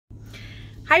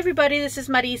Hi everybody, this is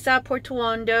Marisa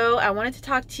Portuondo. I wanted to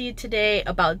talk to you today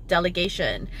about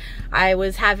delegation. I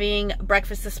was having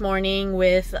breakfast this morning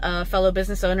with a fellow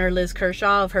business owner, Liz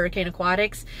Kershaw of Hurricane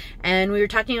Aquatics, and we were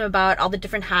talking about all the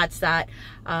different hats that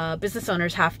business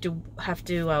owners have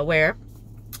to wear,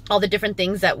 all the different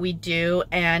things that we do,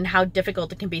 and how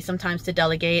difficult it can be sometimes to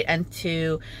delegate and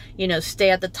to, stay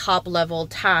at the top level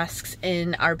tasks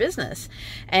in our business.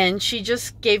 And she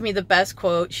just gave me the best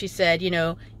quote. She said,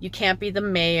 you can't be the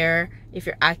mayor if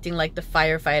you're acting like the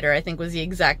firefighter, I think was the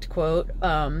exact quote.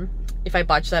 If I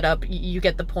botch that up, you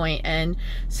get the point. And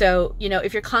so,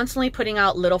 if you're constantly putting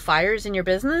out little fires in your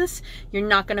business, you're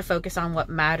not going to focus on what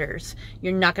matters.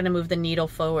 You're not going to move the needle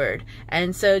forward.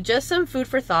 And so just some food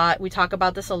for thought. We talk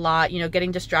about this a lot,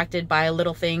 getting distracted by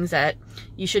little things that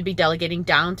you should be delegating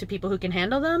down to people who can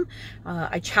handle them.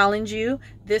 I challenge you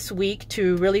this week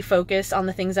to really focus on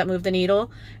the things that move the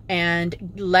needle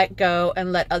and let go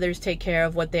and let others take care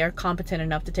of what they are competent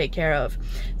enough to take care of.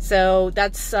 So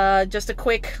that's just a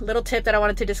quick little tip that I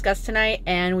wanted to discuss tonight,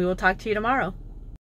 and we will talk to you tomorrow.